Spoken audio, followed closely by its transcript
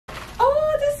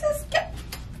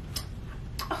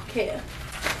Okay.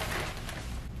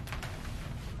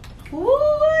 Ooh,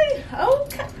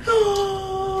 okay.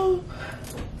 Oh,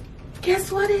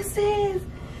 guess what it says?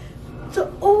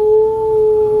 Oh,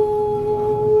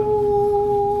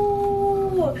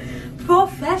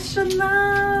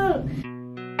 professional.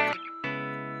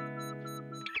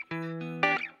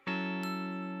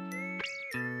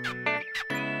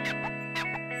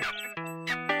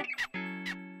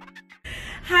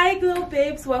 Hi glow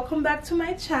babes, welcome back to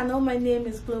my channel. My name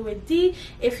is Glow with D.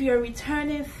 If you're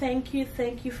returning, thank you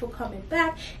for coming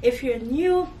back. If you're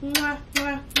new, mwah,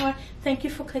 mwah, mwah, thank you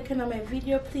for clicking on my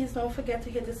video. Please don't forget to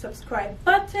hit the subscribe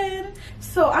button.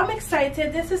 So I'm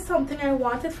excited. This is something I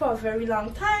wanted for a very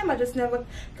long time. I just never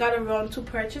got around to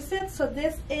purchase it. So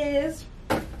this is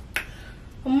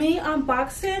me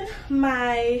unboxing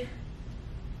my,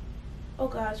 oh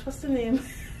gosh, what's the name?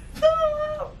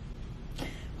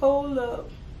 Hold up.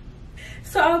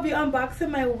 So I'll be unboxing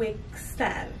my wig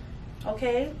stand.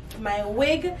 Okay, my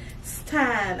wig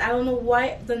stand. I don't know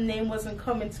why the name wasn't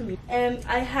coming to me. And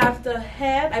I have the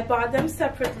head. I bought them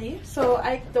separately. So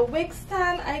the wig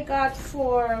stand I got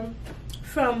from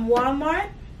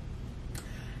Walmart.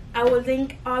 I will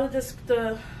link all of this,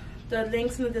 the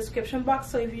links in the description box,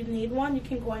 so if you need one you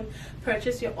can go and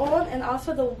purchase your own. And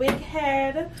also the wig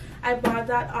head, I bought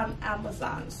that on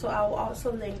Amazon, so I will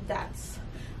also link that.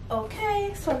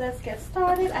 Okay, so let's get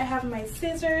started. I have my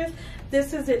scissors.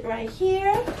 This is it right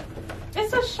here.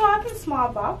 It's a short and small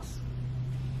box.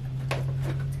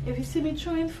 If you see me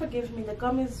chewing, forgive me. The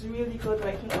gum is really good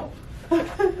right now.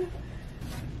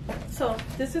 So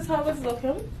this is how it's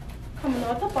looking coming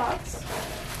out the box.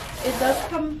 It does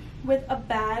come with a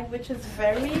bag, which is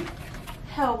very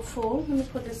helpful. Let me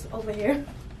put this over here.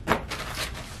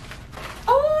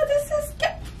 Oh, this is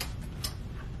good.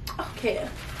 Okay.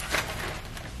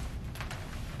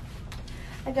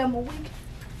 I got my wig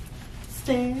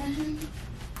stand.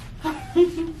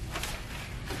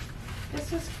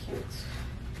 This is cute.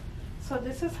 So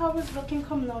this is how it's looking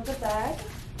coming out the bag.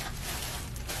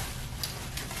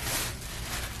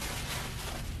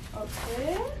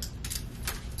 Okay.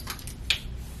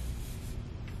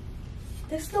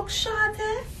 This looks short,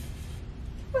 eh?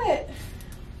 Wait.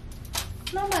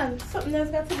 No man, something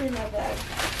else got to be in my bag.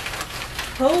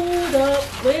 Hold up,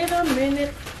 wait a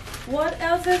minute. What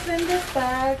else is in this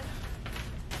bag?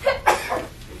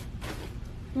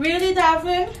 Really,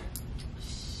 Davin?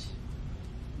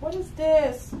 What is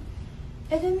this?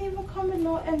 It didn't even come with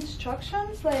no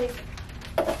instructions. Like,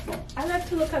 I like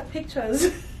to look at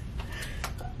pictures.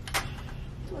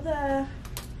 What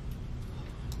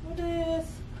is?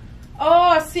 Oh,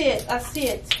 I see it. I see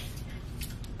it.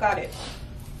 Got it.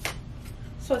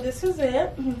 So this is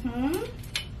it.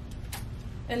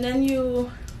 And then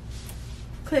you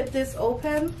clip this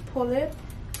open, pull it,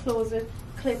 close it,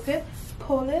 clip it,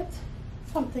 pull it,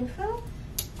 something fell,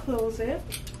 close it,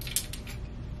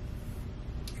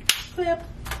 clip,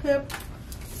 clip,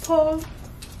 pull,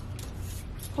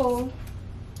 pull,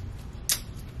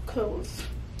 close.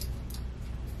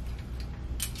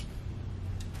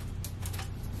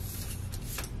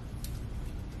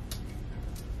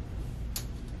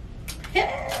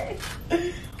 Hey!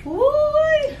 Ooh,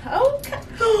 okay.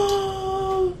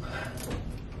 Oh,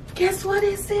 guess what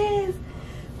it says?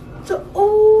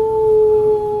 Oh,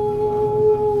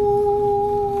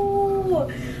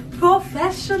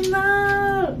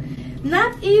 professional.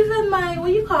 Not even my,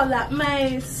 what you call that,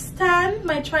 my stand,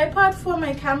 my tripod for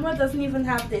my camera doesn't even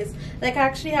have this. Like, I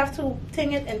actually have to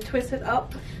ting it and twist it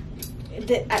up.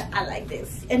 I like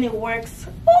this, and it works.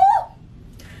 Oh,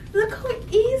 look how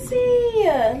easy.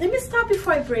 Let me stop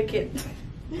before I break it.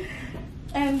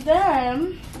 And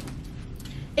then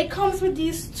it comes with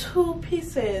these two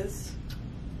pieces.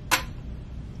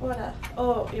 What?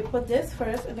 Oh, you put this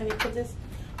first and then you put this.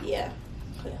 Yeah,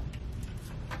 clear.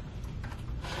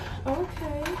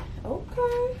 Okay,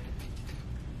 okay.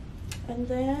 And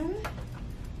then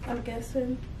I'm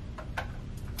guessing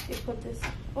you put this.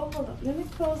 Oh, hold on. Let me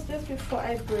close this before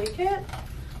I break it,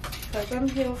 because I'm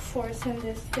here forcing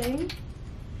this thing.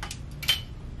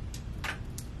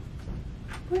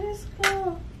 Where is it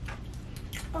go?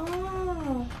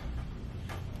 Oh,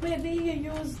 maybe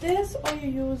you use this or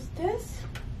you use this.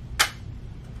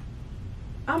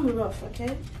 I'm rough,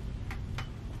 okay?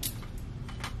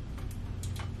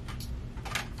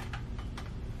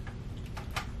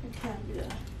 It can't be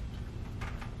that.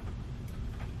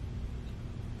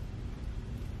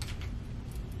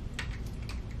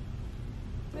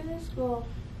 Where does it go?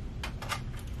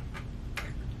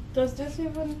 Does this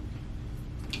even?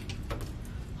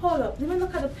 Hold up, let me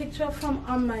look at a picture from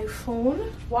on my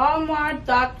phone.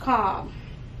 Walmart.com.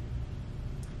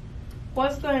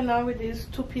 What's going on with these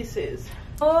two pieces?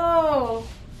 Oh,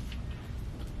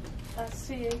 let's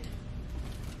see.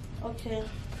 Okay,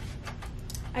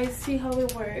 I see how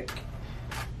it works.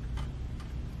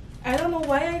 I don't know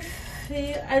why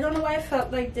I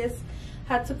felt like this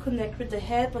had to connect with the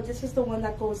head, but this is the one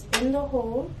that goes in the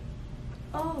hole.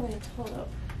 Oh wait, hold up.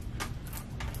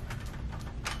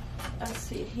 Let's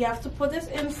see. You have to put this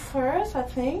in first, I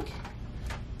think.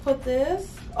 Put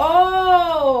this.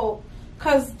 Oh,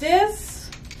 cause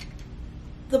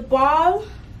the ball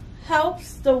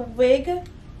helps the wig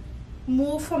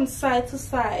move from side to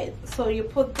side. So you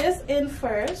put this in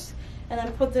first, and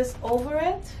then put this over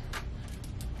it.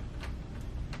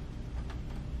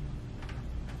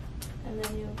 And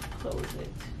then you close it.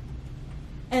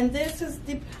 And this is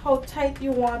how tight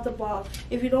you want the ball.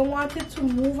 If you don't want it to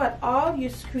move at all, you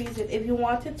squeeze it. If you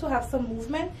want it to have some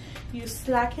movement, you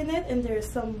slacken it and there's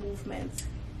some movement.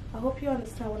 I hope you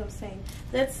understand what I'm saying.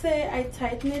 Let's say I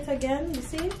tighten it again. You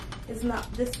see, it's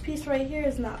not, this piece right here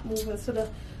is not moving. So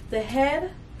the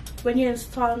head, when you're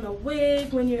installing a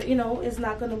wig, when you're, you know, is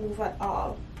not gonna move at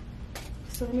all.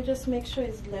 So let me just make sure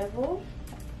it's level.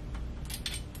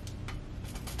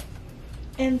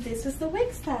 And this is the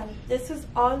wig stand. This is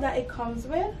all that it comes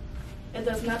with. It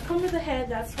does not come with the head.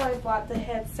 That's why I bought the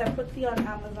head separately on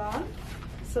Amazon.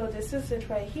 So this is it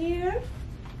right here.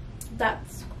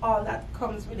 That's all that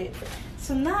comes with it.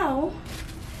 So now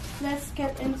let's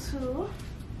get into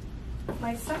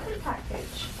my second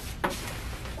package.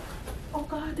 Oh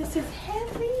god, this is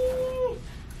heavy.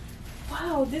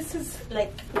 Wow, this is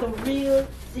like the real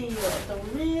deal. The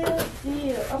real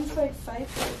deal. I'm so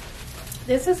excited.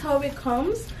 This is how it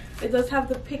comes. It does have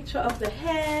the picture of the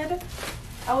head.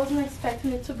 I wasn't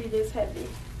expecting it to be this heavy.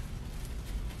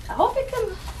 I hope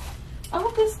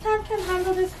this stand can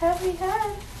handle this heavy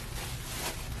head.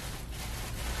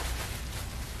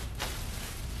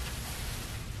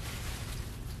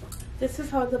 This is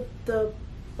how the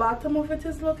bottom of it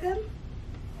is looking.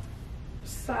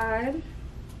 Side,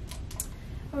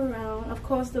 around. Of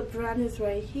course, the brand is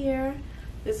right here.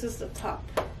 This is the top.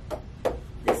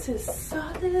 This is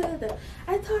solid.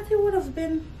 I thought it would have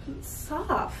been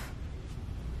soft.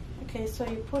 Okay, so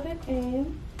you put it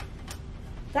in.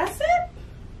 That's it.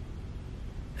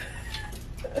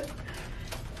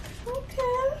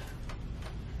 Okay.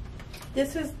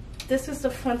 This is the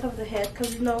front of the head,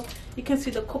 because you know you can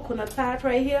see the coconut part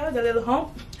right here, the little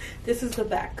hump. This is the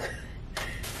back.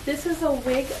 This is a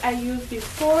wig I used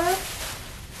before.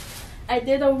 I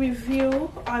did a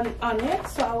review on it,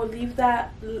 so I will leave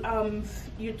that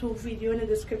YouTube video in the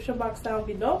description box down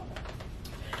below,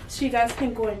 so you guys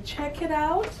can go and check it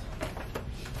out.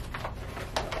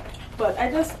 But I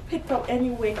just picked up any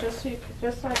wig just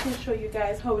so I can show you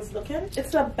guys how it's looking.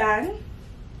 It's a bang.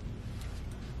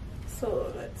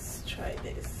 So let's try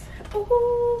this.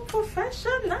 Oh,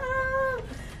 professional!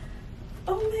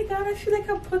 Oh my god, I feel like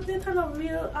I'm putting it on a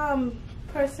real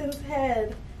person's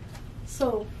head.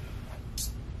 So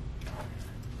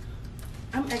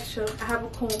I'm extra. I have a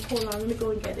comb. Hold on, let me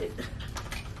go and get it.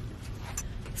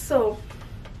 So,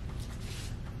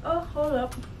 oh,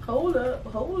 hold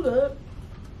up.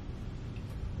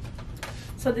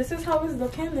 So this is how it's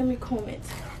looking. Let me comb it.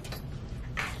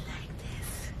 I like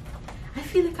this. I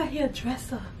feel like a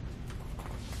hairdresser.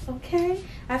 Okay,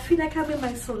 I feel like I'm in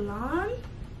my salon,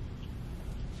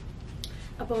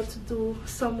 about to do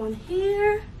someone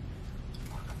here.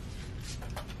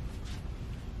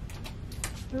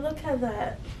 Look at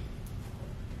that.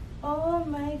 Oh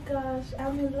my gosh,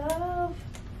 I'm in love.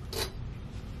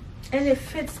 And it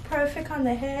fits perfect on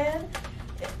the head.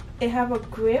 It have a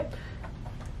grip.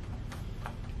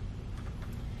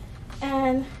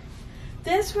 And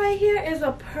this right here is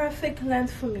a perfect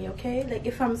length for me, okay? Like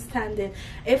if I'm standing.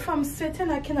 If I'm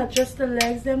sitting, I can adjust the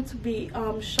legs them to be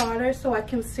shorter so I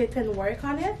can sit and work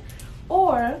on it.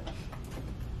 Or,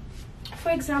 for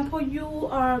example, you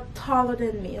are taller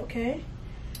than me, okay?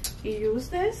 You use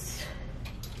this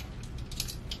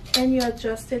and you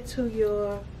adjust it to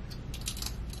your,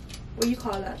 what do you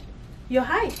call that? Your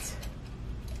height.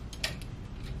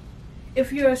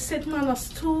 If you're sitting on a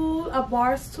stool, a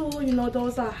bar stool, you know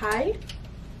those are high,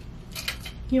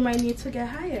 you might need to get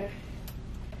higher.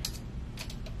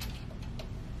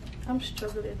 I'm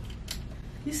struggling.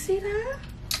 You see that?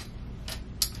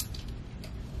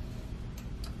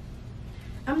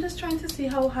 I'm just trying to see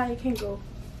how high it can go.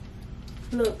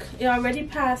 Look, it already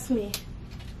passed me.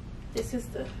 This is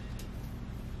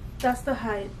that's the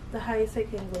height, the highest I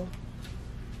can go.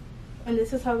 And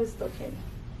this is how it's looking.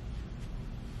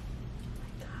 Oh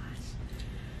my gosh.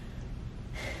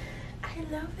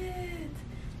 I love it.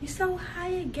 You see how high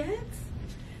it gets?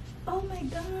 Oh my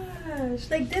gosh,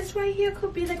 like this right here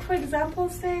could be like, for example,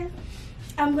 say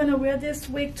I'm gonna wear this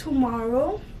wig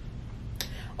tomorrow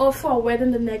or for a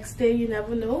wedding the next day, you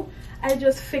never know. I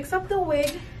just fix up the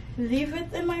wig, leave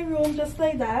it in my room just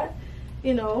like that,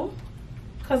 you know,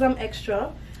 because I'm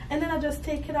extra, and then I just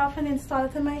take it off and install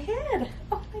it in my head.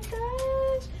 Oh my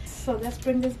gosh. So let's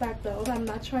bring this back down. I'm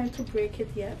not trying to break it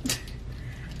yet.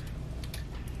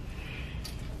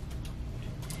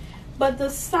 But the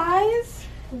size,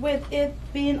 with it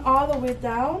being all the way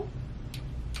down,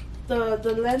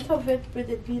 the length of it with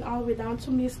it being all the way down,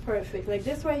 to me is perfect. Like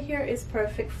this right here is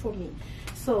perfect for me.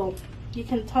 So you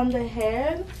can turn the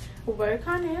head, work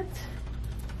on it,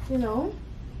 you know.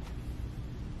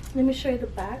 Let me show you the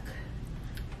back.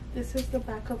 This is the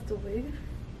back of the wig.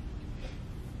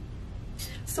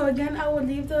 So again, I will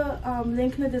leave the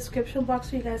link in the description box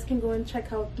so you guys can go and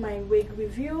check out my wig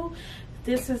review.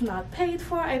 This is not paid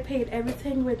for. I paid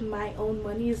everything with my own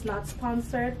money. It's not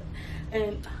sponsored.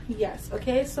 And yes,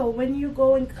 okay, so when you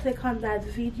go and click on that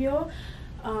video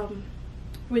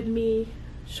with me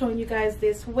showing you guys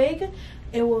this wig,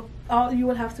 it will you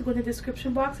will have to go in the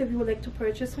description box. If you would like to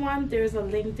purchase one, there's a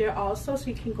link there also, so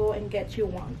you can go and get you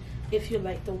one if you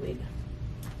like the wig.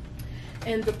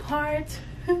 And the part,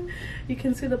 you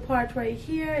can see the part right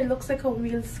here, it looks like a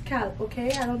real scalp.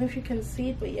 Okay, I don't know if you can see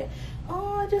it, but yeah.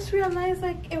 Oh, I just realized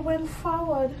like it went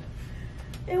forward.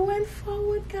 It went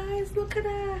forward, guys, look at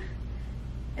that.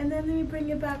 And then let me bring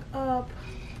it back up.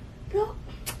 Look,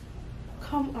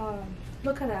 come on,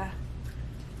 look at that.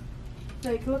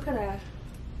 Like, look at that.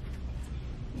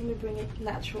 Let me bring it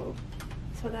natural.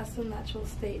 So that's the natural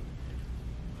state.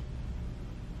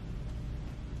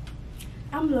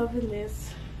 I'm loving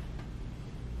this.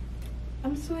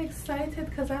 I'm so excited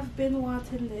because I've been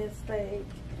wanting this. Like,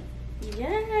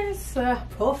 yes,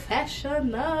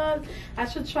 professional. I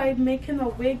should try making a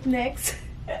wig next.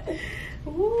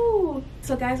 Ooh.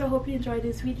 So guys, I hope you enjoyed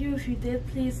this video. If you did,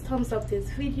 please thumbs up this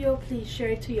video. Please share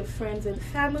it to your friends and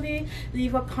family.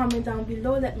 Leave a comment down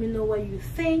below. Let me know what you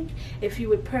think. If you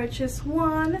would purchase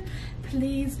one,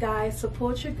 please guys,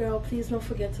 support your girl. Please don't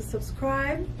forget to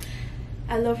subscribe.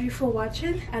 I love you for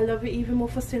watching. I love you even more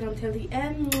for staying until the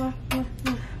end. Mwah, mwah,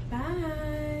 mwah.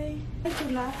 Bye. I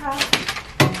do not have...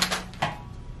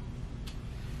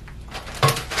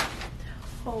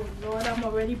 Oh Lord, I'm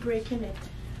already breaking it.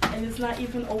 And it's not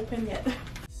even open yet.